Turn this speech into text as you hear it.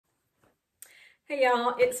Hey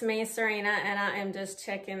y'all, it's me, Serena, and I am just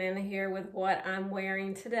checking in here with what I'm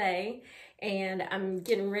wearing today. And I'm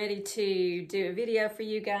getting ready to do a video for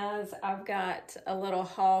you guys. I've got a little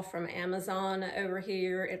haul from Amazon over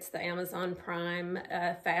here. It's the Amazon Prime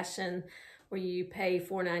fashion where you pay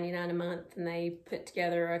 $4.99 a month and they put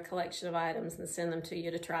together a collection of items and send them to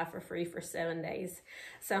you to try for free for 7 days.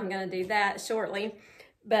 So I'm gonna do that shortly.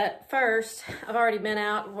 But first, I've already been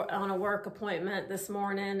out on a work appointment this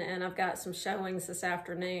morning and I've got some showings this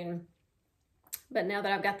afternoon. But now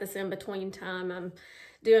that I've got this in between time, I'm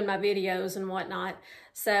doing my videos and whatnot.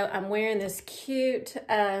 So I'm wearing this cute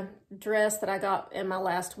dress that I got in my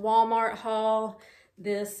last Walmart haul.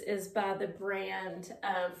 This is by the brand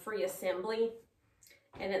Free Assembly.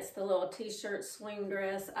 And it's the little t-shirt swing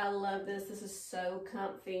dress. I love this. This is so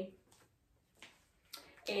comfy.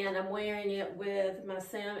 And I'm wearing it with my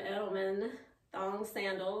Sam Edelman thong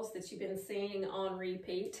sandals that you've been seeing on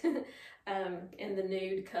repeat in the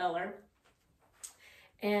nude color.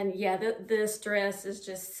 And yeah, this dress is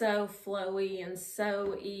just so flowy and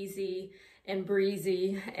so easy and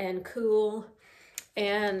breezy and cool.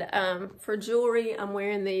 And for jewelry, I'm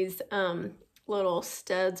wearing these little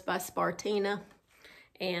studs by Spartina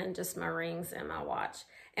and just my rings and my watch.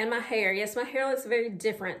 And my hair, yes, my hair looks very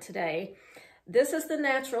different today. This is the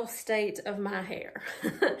natural state of my hair.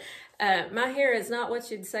 My hair is not what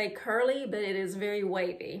you'd say curly, but it is very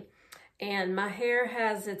wavy. And my hair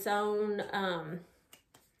has its own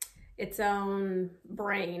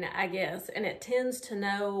brain, I guess, and it tends to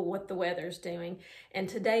know what the weather's doing. And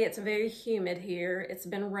today it's very humid here. It's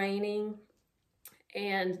been raining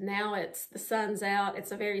and now the sun's out.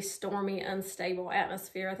 It's a very stormy, unstable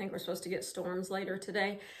atmosphere. I think we're supposed to get storms later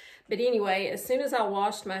today. But anyway, as soon as I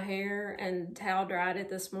washed my hair and towel dried it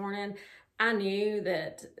this morning, I knew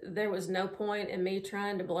that there was no point in me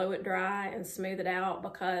trying to blow it dry and smooth it out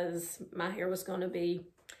because my hair was going to be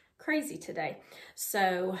crazy today.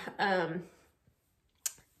 So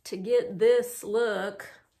to get this look,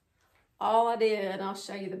 all I did, I'll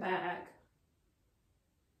show you the back.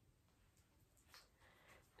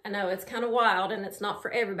 I know it's kind of wild and it's not for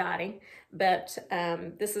everybody, but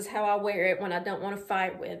this is how I wear it when I don't want to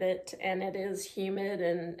fight with it and it is humid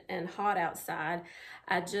and hot outside.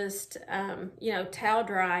 I just, towel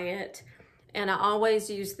dry it, and I always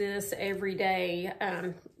use this every day.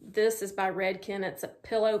 This is by Rakuten. It's a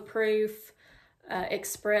pillow-proof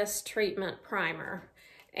express treatment primer,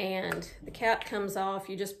 and the cap comes off.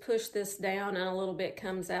 You just push this down and a little bit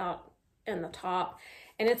comes out in the top.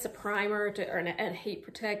 And it's a primer and heat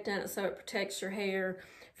protectant, so it protects your hair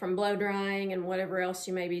from blow drying and whatever else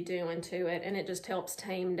you may be doing to it. And it just helps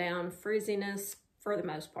tame down frizziness for the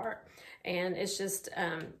most part. And it's just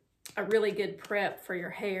a really good prep for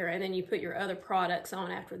your hair. And then you put your other products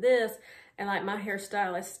on after this. And like my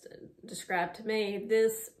hairstylist described to me,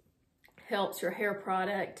 this helps your hair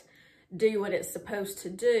product do what it's supposed to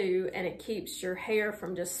do, and it keeps your hair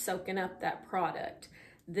from just soaking up that product.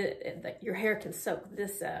 Your hair can soak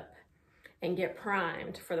this up and get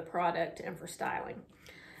primed for the product and for styling.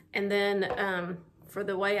 And then for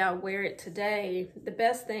the way I wear it today, the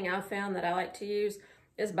best thing I found that I like to use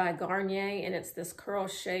is by Garnier, and it's this curl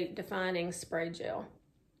shape defining spray gel.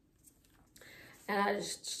 And I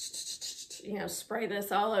just, spray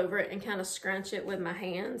this all over it and kind of scrunch it with my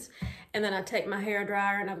hands. And then I take my hair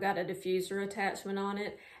dryer, and I've got a diffuser attachment on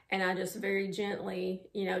it, and I just very gently,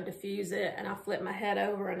 diffuse it, and I flip my head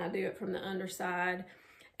over and I do it from the underside.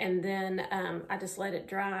 And then I just let it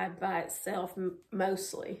dry by itself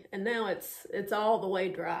mostly. And now it's all the way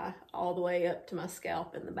dry, all the way up to my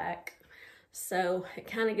scalp in the back. So it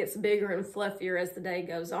kind of gets bigger and fluffier as the day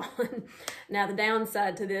goes on. Now the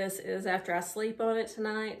downside to this is after I sleep on it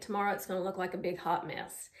tonight, tomorrow it's gonna look like a big hot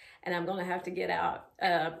mess. And I'm gonna have to get out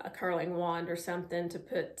a curling wand or something to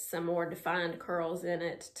put some more defined curls in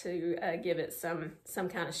it to give it some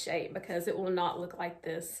kind of shape, because it will not look like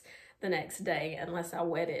this the next day unless I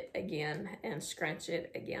wet it again and scrunch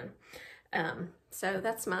it again. So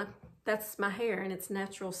that's my hair in its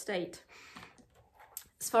natural state.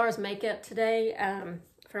 As far as makeup today,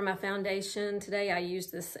 for my foundation today, I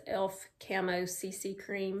used this e.l.f. Camo CC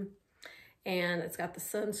cream, and it's got the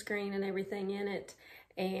sunscreen and everything in it.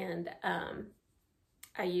 And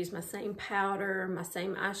I used my same powder, my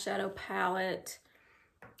same eyeshadow palette,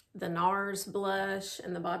 the NARS blush,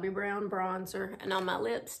 and the Bobbi Brown bronzer. And on my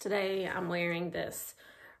lips today, I'm wearing this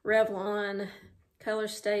Revlon Color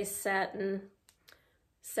Stay Satin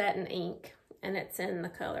ink, and it's in the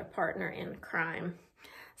color Partner in Crime.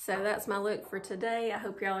 So that's my look for today. I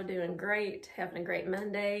hope y'all are doing great, having a great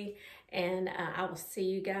Monday, and I will see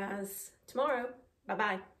you guys tomorrow.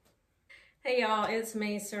 Bye-bye. Hey y'all, it's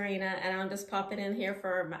me, Serena, and I'm just popping in here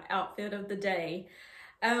for my outfit of the day.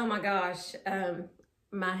 Oh my gosh,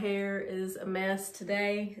 my hair is a mess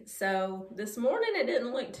today. So this morning it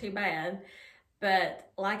didn't look too bad, but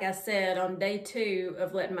like I said, on day 2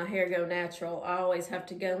 of letting my hair go natural, I always have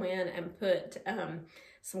to go in and put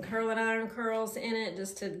some curling iron curls in it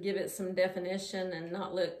just to give it some definition and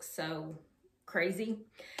not look so crazy.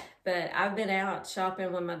 But I've been out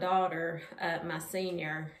shopping with my daughter, my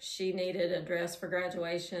senior. She needed a dress for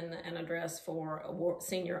graduation and a dress for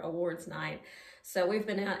senior awards night. So we've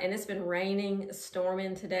been out, and it's been raining,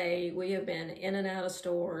 storming today. We have been in and out of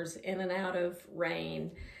stores, in and out of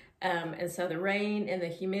rain. And so the rain and the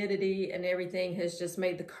humidity and everything has just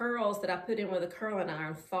made the curls that I put in with a curling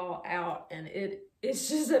iron fall out, and it's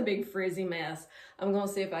just a big frizzy mess. I'm gonna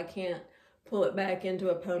see if I can't pull it back into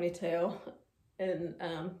a ponytail and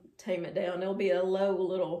tame it down. It'll be a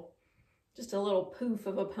low just a little poof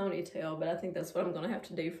of a ponytail, but I think that's what I'm gonna have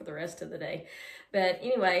to do for the rest of the day. But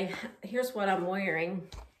anyway, here's what I'm wearing.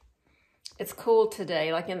 It's cool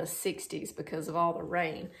today, like in the 60s because of all the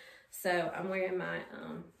rain. So I'm wearing my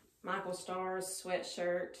Michael Stars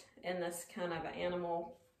sweatshirt in this kind of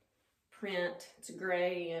animal print. It's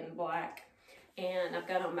gray and black. And I've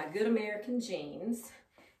got on my Good American jeans.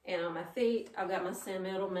 And on my feet, I've got my Sam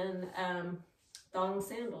Edelman thong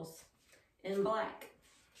sandals in black.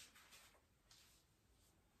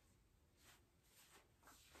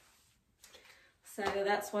 So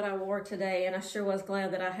that's what I wore today, and I sure was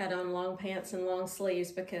glad that I had on long pants and long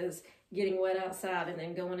sleeves because getting wet outside and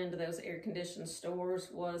then going into those air-conditioned stores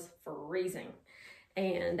was freezing.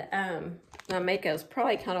 And my makeup's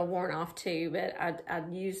probably kind of worn off too, but I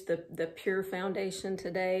used the Pure foundation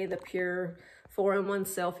today, the Pure 4-in-1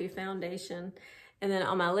 Selfie foundation. And then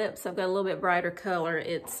on my lips, I've got a little bit brighter color.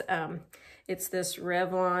 It's this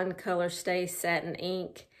Revlon Color Stay Satin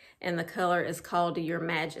Ink, and the color is called Your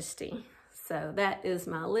Majesty. So that is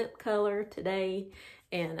my lip color today.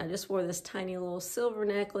 And I just wore this tiny little silver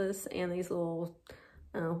necklace and these little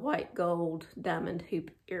white gold diamond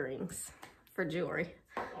hoop earrings for jewelry.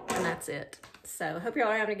 And that's it. So hope y'all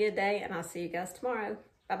are having a good day, and I'll see you guys tomorrow.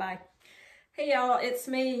 Bye-bye. Hey y'all, it's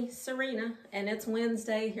me, Serena, and it's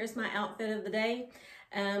Wednesday. Here's my outfit of the day.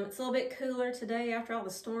 It's a little bit cooler today after all the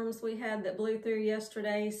storms we had that blew through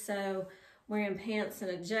yesterday, so wearing pants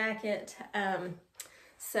and a jacket.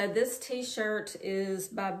 So this t-shirt is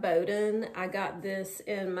by Bowden. I got this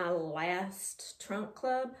in my last trunk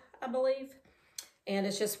club, I believe, and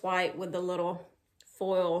it's just white with the little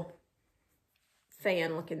foil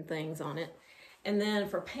fan looking things on it. And then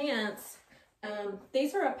for pants,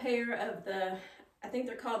 these are a pair of I think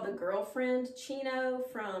they're called the Girlfriend Chino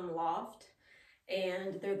from Loft.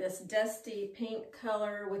 And they're this dusty pink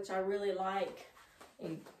color, which I really like.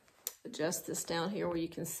 Let me adjust this down here where you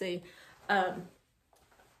can see.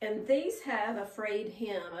 And these have a frayed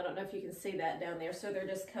hem. I don't know if you can see that down there. So they're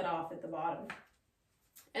just cut off at the bottom.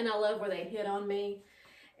 And I love where they hit on me.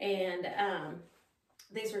 And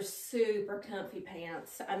these are super comfy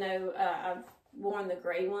pants. I know I've worn the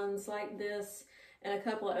gray ones like this in a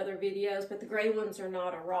couple of other videos, but the gray ones are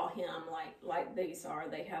not a raw hem like these are.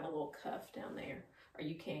 They have a little cuff down there, or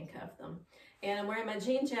you can cuff them. And I'm wearing my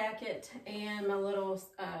jean jacket and my little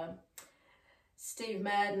Steve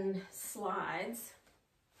Madden slides.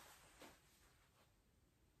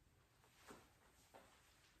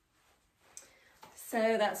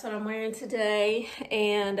 So that's what I'm wearing today.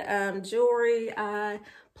 And jewelry, I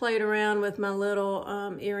played around with my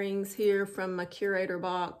little earrings here from my Curator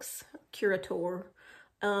box, Curator,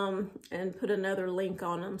 and put another link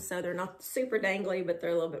on them. So they're not super dangly, but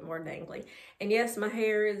they're a little bit more dangly. And yes, my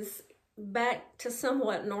hair is back to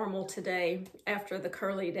somewhat normal today after the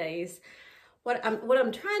curly days. What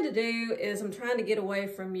I'm trying to do is I'm trying to get away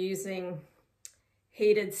from using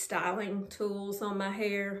heated styling tools on my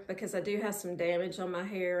hair because I do have some damage on my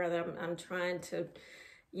hair, and I'm trying to,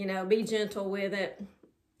 you know, be gentle with it,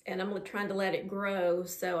 and I'm trying to let it grow,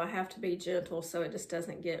 so I have to be gentle so it just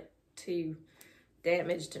doesn't get too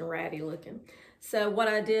damaged and ratty looking. So what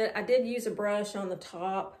I did use a brush on the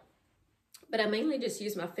top, but I mainly just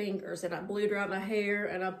used my fingers, and I blew dry my hair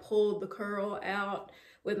and I pulled the curl out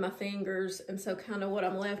with my fingers. And so kind of what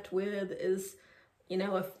I'm left with is, you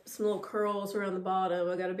know, some little curls around the bottom.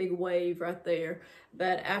 I got a big wave right there.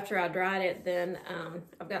 But after I dried it, then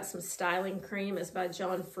I've got some styling cream. It's by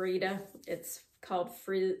John Frieda. It's called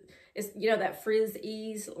Frizz. It's, you know, that Frizz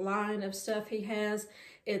Ease line of stuff he has.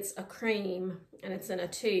 It's a cream, and it's in a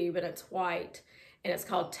tube, and it's white, and it's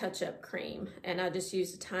called Touch Up Cream. And I just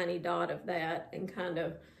used a tiny dot of that and kind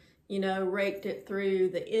of, you know, raked it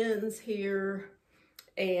through the ends here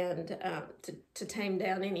and to tame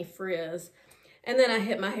down any frizz. And then I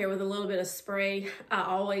hit my hair with a little bit of spray. I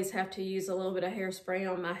always have to use a little bit of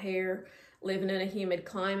hairspray on my hair. Living in a humid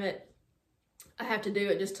climate, I have to do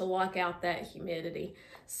it just to lock out that humidity.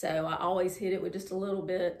 So I always hit it with just a little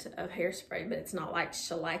bit of hairspray, but it's not like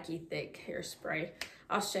shellacky thick hairspray.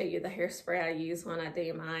 I'll show you the hairspray I use when I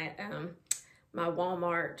do my my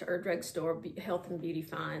Walmart or drugstore health and beauty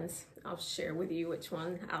finds. I'll share with you which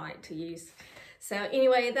one I like to use. So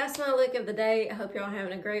anyway, that's my look of the day. I hope y'all are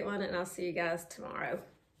having a great one, and I'll see you guys tomorrow.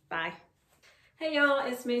 Bye. Hey y'all,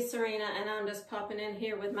 it's me, Serena, and I'm just popping in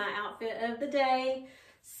here with my outfit of the day.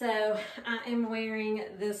 So I am wearing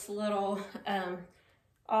this little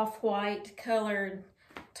off-white colored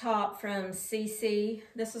top from CC.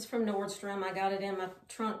 This is from Nordstrom. I got it in my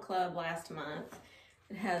trunk club last month.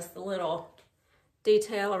 It has the little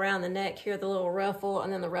detail around the neck here, the little ruffle,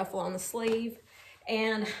 and then the ruffle on the sleeve.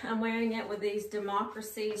 And I'm wearing it with these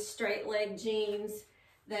Democracy straight leg jeans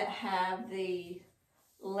that have the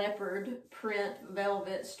leopard print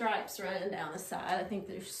velvet stripes running down the side. I think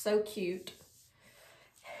they're so cute.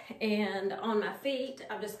 And on my feet,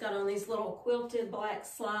 I've just got on these little quilted black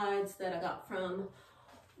slides that I got from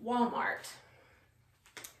Walmart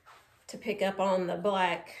to pick up on the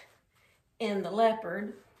black and the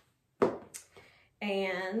leopard.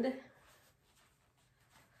 And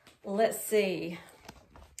let's see,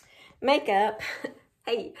 makeup.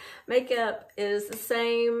 Hey, makeup is the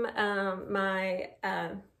same. My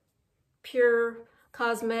Pure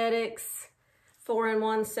Cosmetics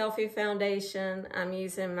 4-in-1 Selfie Foundation. I'm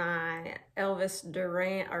using my Elvis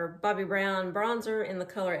Duran or Bobbi Brown bronzer in the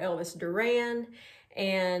color Elvis Duran,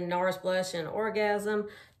 and NARS Blush and Orgasm,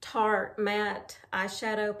 Tarte Matte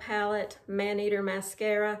Eyeshadow Palette, Maneater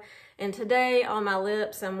Mascara. And today on my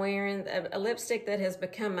lips, I'm wearing a lipstick that has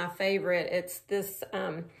become my favorite. It's this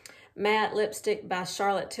matte lipstick by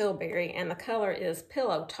Charlotte Tilbury, and the color is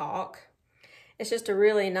Pillow Talk. It's just a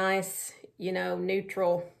really nice, you know,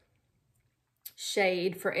 neutral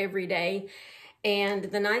shade for every day. And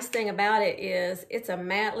the nice thing about it is it's a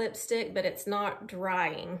matte lipstick, but it's not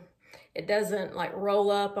drying. It doesn't like roll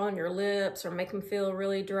up on your lips or make them feel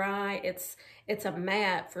really dry. It's a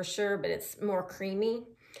matte for sure, but it's more creamy.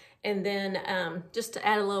 And then just to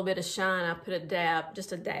add a little bit of shine, I put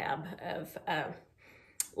just a dab of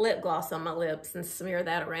lip gloss on my lips and smear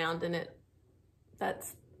that around, and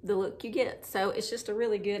that's the look you get. So it's just a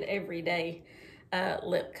really good everyday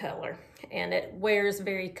lip color, and it wears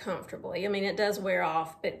very comfortably. I mean, it does wear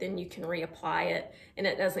off, but then you can reapply it and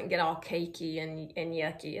it doesn't get all cakey and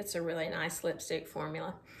yucky. It's a really nice lipstick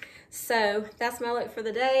formula. So that's my look for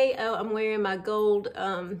the day. Oh, I'm wearing my gold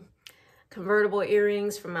convertible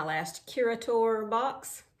earrings from my last Curator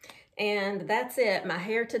box. And that's it. My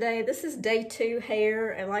hair today, this is day 2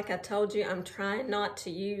 hair. And like I told you, I'm trying not to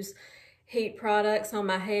use heat products on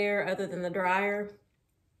my hair other than the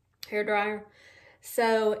hair dryer.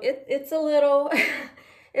 So it's a little,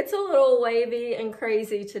 it's a little wavy and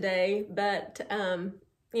crazy today, but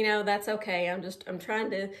you know, that's okay. I'm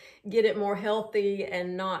trying to get it more healthy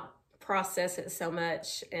and not process it so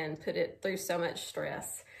much and put it through so much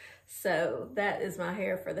stress. So that is my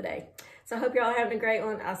hair for the day. So I hope y'all are having a great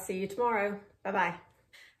one. I'll see you tomorrow. Bye-bye.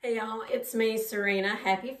 Hey y'all, it's me, Serena.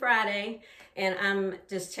 Happy Friday. And I'm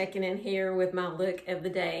just checking in here with my look of the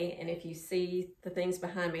day. And if you see the things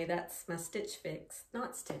behind me, that's my Stitch Fix,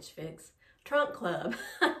 not Stitch Fix, Trunk Club.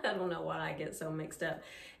 I don't know why I get so mixed up.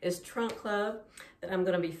 It's Trunk Club that I'm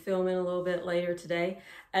gonna be filming a little bit later today.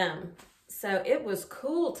 So it was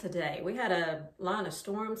cool today. We had a line of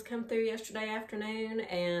storms come through yesterday afternoon,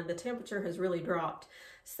 and the temperature has really dropped.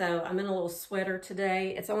 So I'm in a little sweater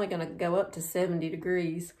today. It's only gonna go up to 70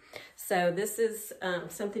 degrees. So this is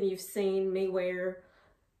something you've seen me wear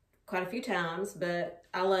quite a few times, but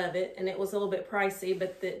I love it. And it was a little bit pricey,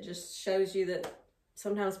 but that just shows you that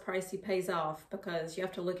sometimes pricey pays off, because you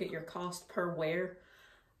have to look at your cost per wear.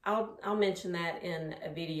 I'll mention that in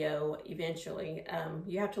a video eventually.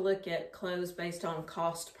 You have to look at clothes based on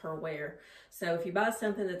cost per wear. So if you buy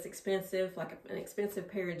something that's expensive, like an expensive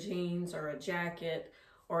pair of jeans or a jacket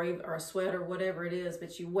or a sweater, whatever it is,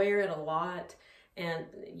 but you wear it a lot, and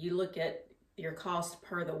you look at your cost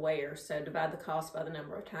per the wear. So divide the cost by the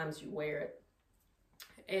number of times you wear it.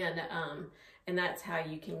 And that's how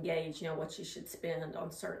you can gauge, you know, what you should spend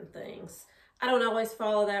on certain things. I don't always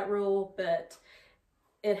follow that rule, but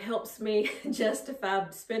it helps me justify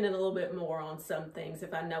spending a little bit more on some things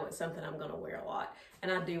if I know it's something I'm gonna wear a lot.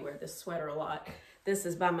 And I do wear this sweater a lot. This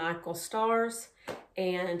is by Michael Stars,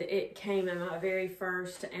 and it came in my very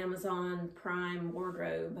first Amazon Prime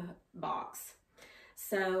wardrobe box.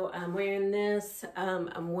 So I'm wearing this.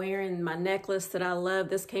 I'm wearing my necklace that I love.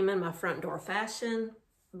 This came in my front door fashion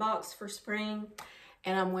box for spring.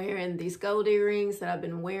 And I'm wearing these gold earrings that I've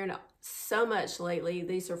been wearing so much lately.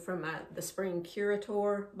 These are from the spring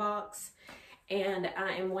curator box. And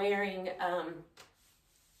I am wearing,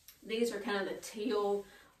 these are kind of the teal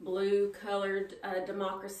blue colored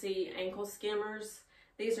Democracy ankle skimmers.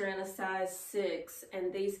 These are in a size 6,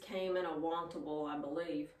 and these came in a wantable, I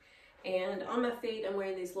believe. And on my feet, I'm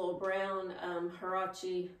wearing these little brown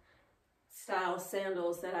Huarache style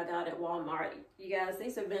sandals that I got at Walmart. You guys,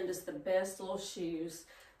 these have been just the best little shoes.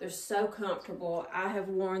 They're so comfortable. I have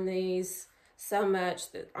worn these so much.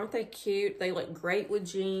 Aren't they cute? They look great with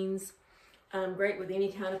jeans, great with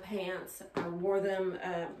any kind of pants. I wore them.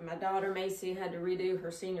 My daughter Macy had to redo her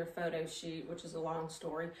senior photo shoot, which is a long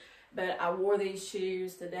story. But I wore these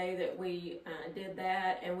shoes the day that we did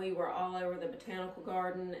that, and we were all over the Botanical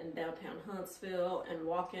Garden in downtown Huntsville and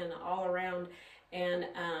walking all around, and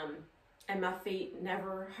my feet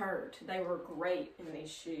never hurt. They were great in these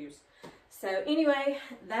shoes. So anyway,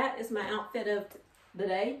 that is my outfit of the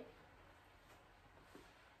day.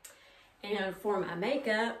 And for my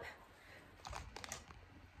makeup,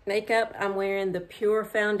 I'm wearing the Pure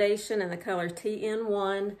Foundation in the color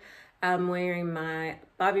TN1. I'm wearing my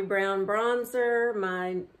Bobbi Brown bronzer,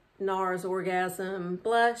 my NARS Orgasm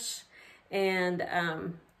blush, and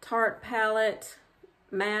Tarte palette,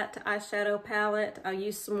 matte eyeshadow palette. I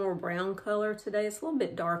used some more brown color today. It's a little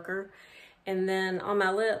bit darker. And then on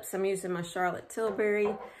my lips, I'm using my Charlotte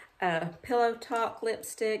Tilbury Pillow Talk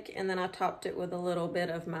lipstick, and then I topped it with a little bit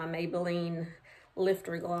of my Maybelline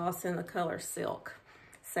Lifter Gloss in the color Silk.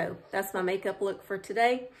 So that's my makeup look for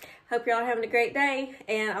today. Hope y'all are having a great day,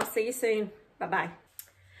 and I'll see you soon. Bye-bye.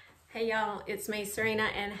 Hey y'all, it's me, Serena,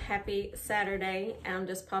 and happy Saturday. I'm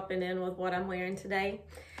just popping in with what I'm wearing today.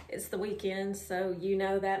 It's the weekend, so you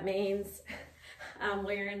know that means I'm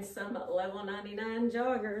wearing some level 99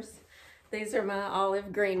 joggers. These are my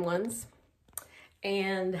olive green ones.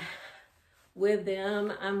 And with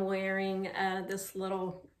them, I'm wearing this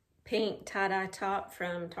little pink tie-dye top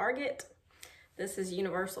from Target. This is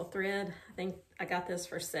universal thread. I think I got this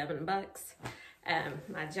for $7.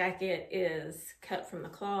 My jacket is cut from the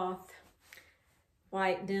cloth.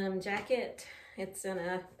 White denim jacket. It's in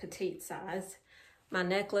a petite size. My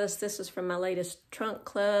necklace, this is from my latest trunk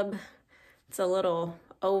club. It's a little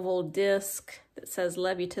oval disc that says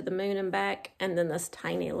 "Love You to the Moon and Back," and then this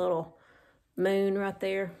tiny little moon right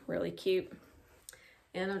there, really cute.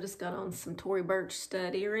 And I've just got on some Tory Burch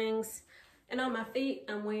stud earrings. And on my feet,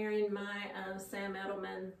 I'm wearing my Sam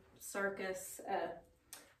Edelman Circus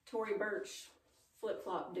Tory Burch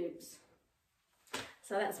flip-flop dupes.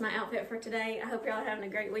 So that's my outfit for today. I hope y'all are having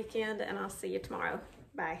a great weekend, and I'll see you tomorrow.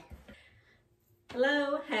 Bye.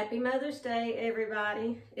 Hello, happy Mother's Day,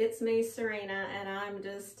 everybody. It's me, Serena, and I'm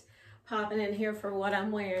just popping in here for what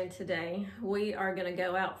I'm wearing today. We are gonna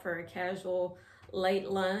go out for a casual late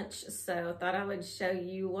lunch, so I thought I would show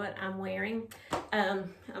you what I'm wearing.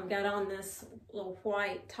 I've got on this little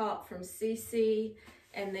white top from CC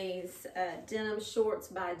and these denim shorts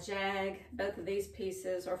by Jag. Both of these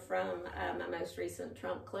pieces are from my most recent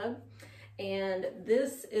Trunk Club. And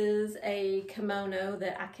this is a kimono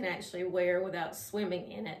that I can actually wear without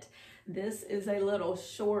swimming in it. This is a little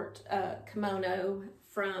short kimono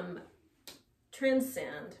from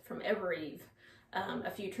Trendsend, from Evereve,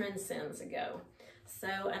 a few Trendsends ago. So,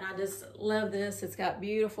 and I just love this. It's got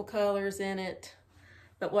beautiful colors in it.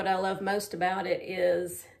 But what I love most about it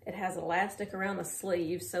is it has elastic around the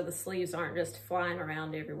sleeves, so the sleeves aren't just flying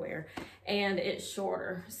around everywhere. And it's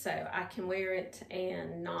shorter, so I can wear it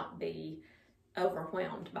and not be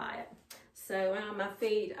overwhelmed by it. So on my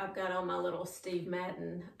feet, I've got on my little Steve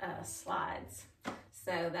Madden slides.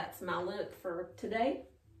 So that's my look for today.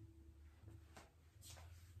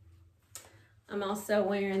 I'm also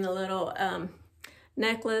wearing the little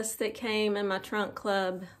necklace that came in my Trunk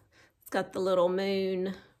Club. It's got the little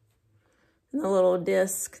moon and the little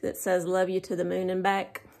disc that says "Love You to the Moon and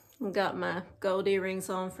Back." I've got my gold earrings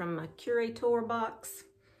on from my Curator box.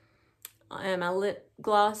 And my lip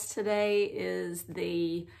gloss today is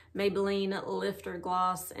the Maybelline Lifter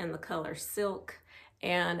Gloss in the color Silk.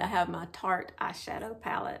 And I have my Tarte eyeshadow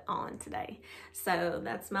palette on today. So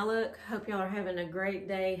that's my look. Hope y'all are having a great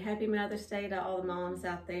day. Happy Mother's Day to all the moms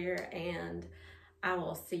out there. And I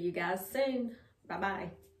will see you guys soon.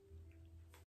 Bye-bye.